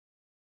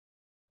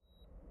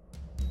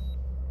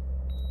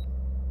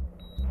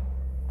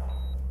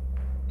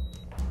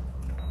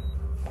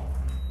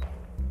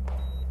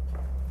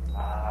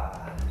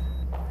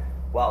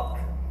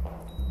Welcome.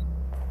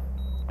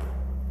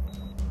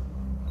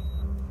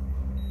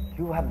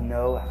 You have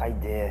no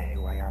idea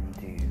who I am,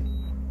 do you?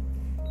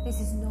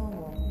 This is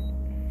normal.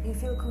 You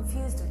feel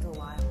confused after a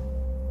while.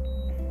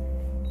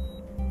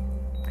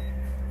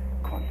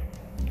 Come on,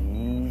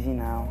 easy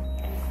now.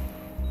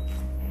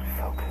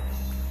 Focus.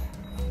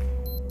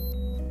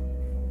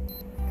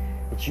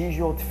 It's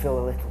usual to feel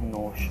a little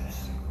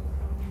nauseous.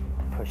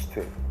 Push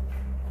through.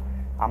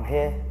 I'm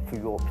here for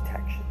your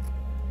protection.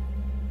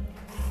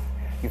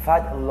 You've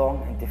had a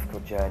long and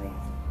difficult journey,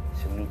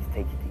 so we need to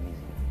take it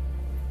easy.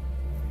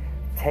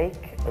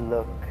 Take a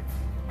look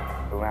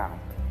around.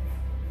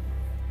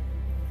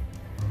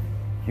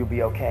 You'll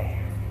be okay.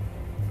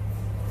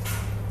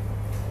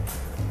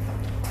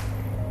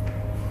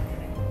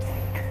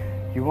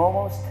 You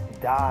almost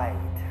died.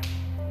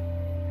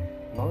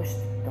 Most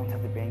don't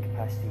have the brain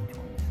capacity to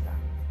understand.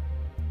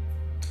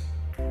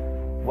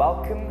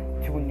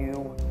 Welcome to a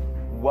new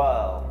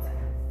world.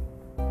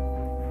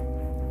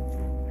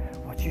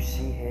 What you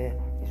see here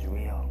is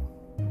real.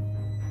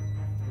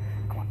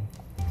 Come on,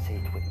 say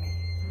it with me.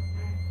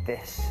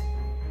 This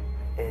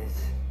is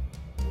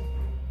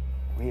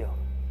real.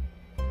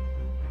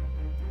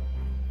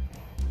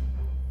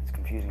 It's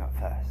confusing at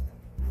first,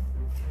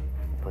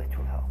 but it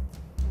will help.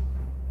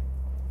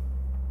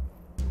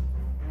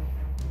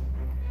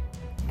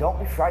 Don't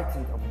be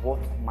frightened of what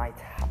might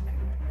happen.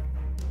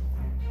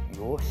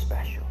 You're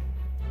special,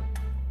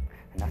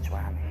 and that's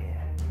why I'm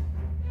here.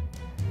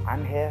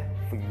 I'm here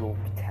for your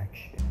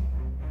protection.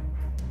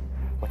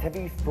 Whatever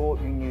you thought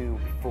you knew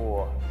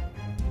before,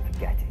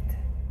 forget it.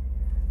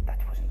 That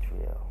wasn't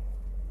real.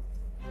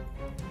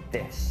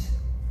 This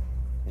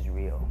is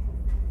real.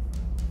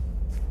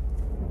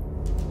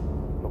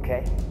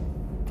 Okay?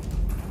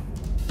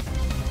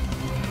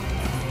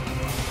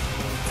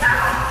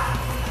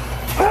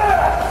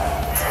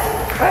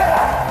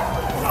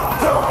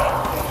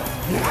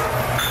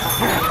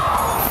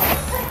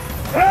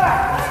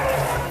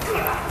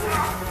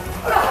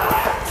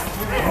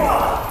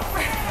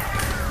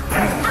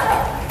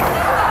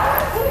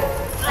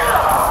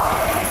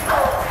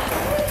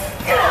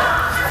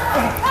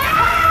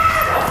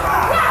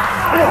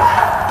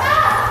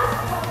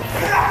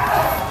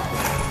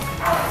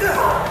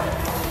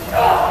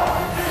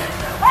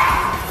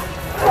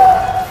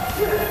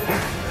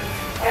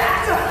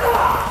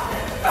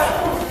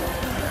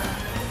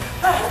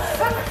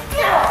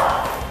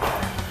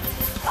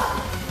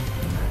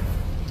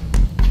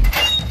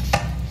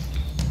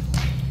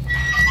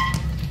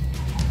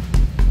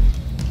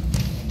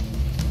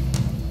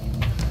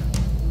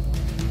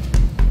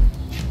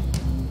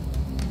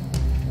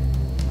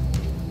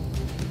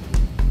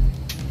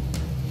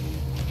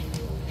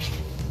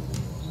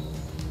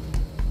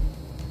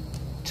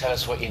 Tell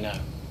us what you know.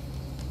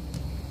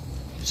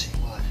 Say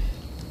what?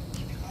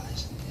 Keep your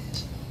eyes and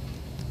ears.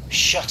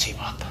 Shut him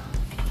up.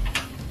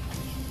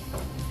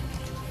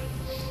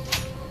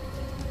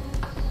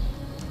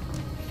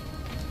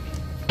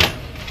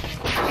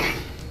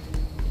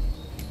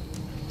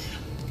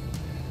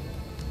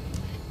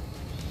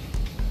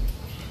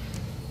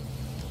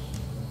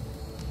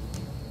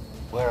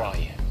 Where are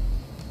you?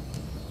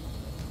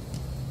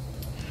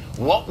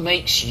 What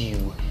makes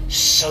you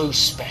so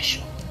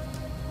special?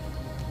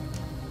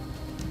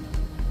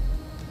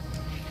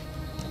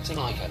 What's it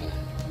like over there?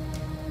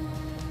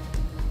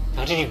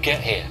 How did you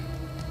get here?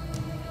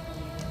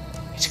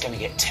 It's going to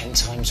get 10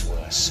 times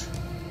worse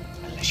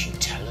unless you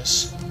tell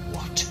us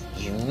what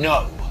you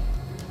know.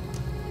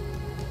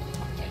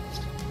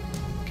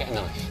 Get a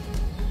knife.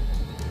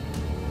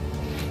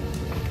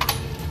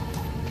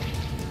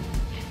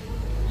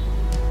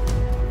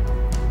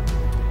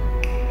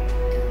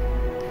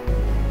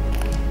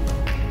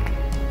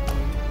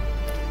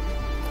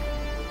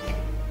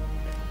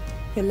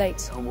 You're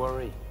late. Don't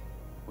worry.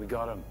 We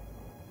got him.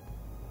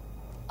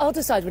 I'll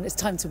decide when it's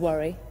time to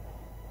worry.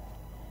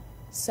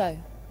 So,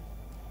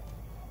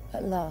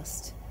 at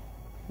last,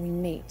 we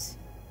meet.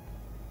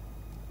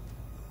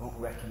 Won't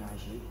recognize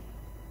you.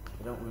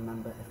 I don't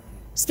remember a thing.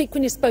 Speak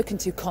when you're spoken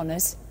to,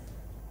 Connors.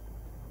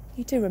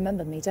 You do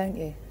remember me, don't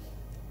you?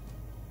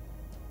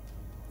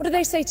 What did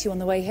they say to you on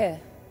the way here?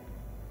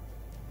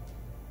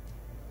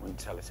 Wouldn't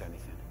tell us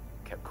anything.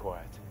 Kept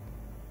quiet.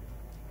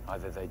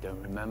 Either they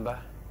don't remember,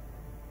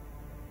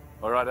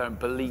 or I don't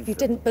believe If you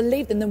them. didn't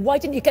believe them, then why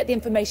didn't you get the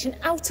information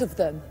out of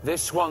them?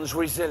 This one's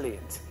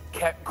resilient.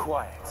 Kept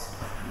quiet.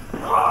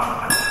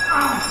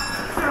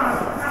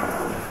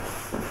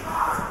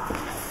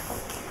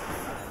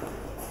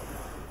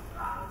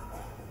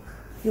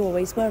 You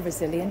always were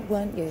resilient,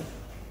 weren't you?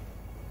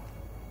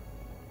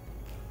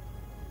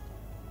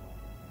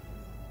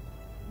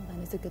 Well,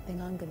 then it's a good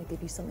thing I'm going to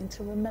give you something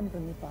to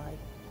remember me by,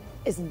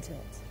 isn't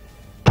it?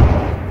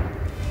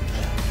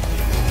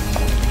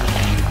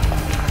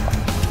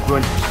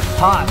 Good.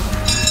 Time.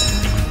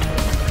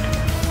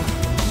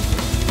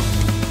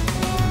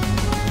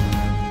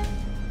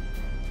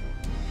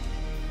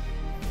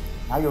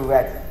 Now you're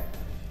ready.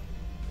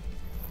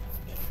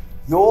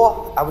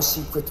 You're our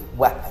secret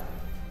weapon.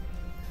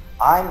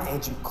 I'm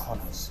Agent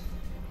Connors,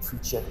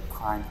 future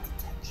crime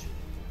detective.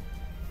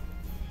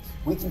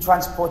 We can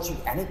transport you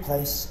any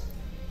place,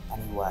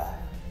 anywhere.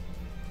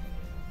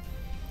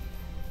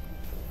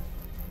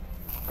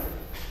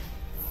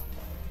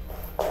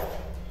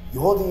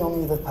 You're the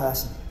only other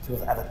person to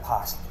have ever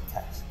passed the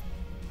test.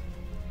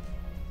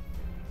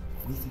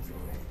 We think you're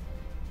ready.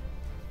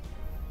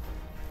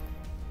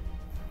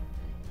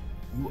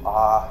 You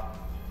are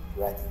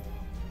ready.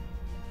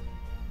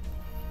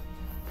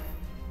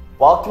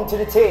 Welcome to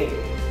the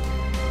team.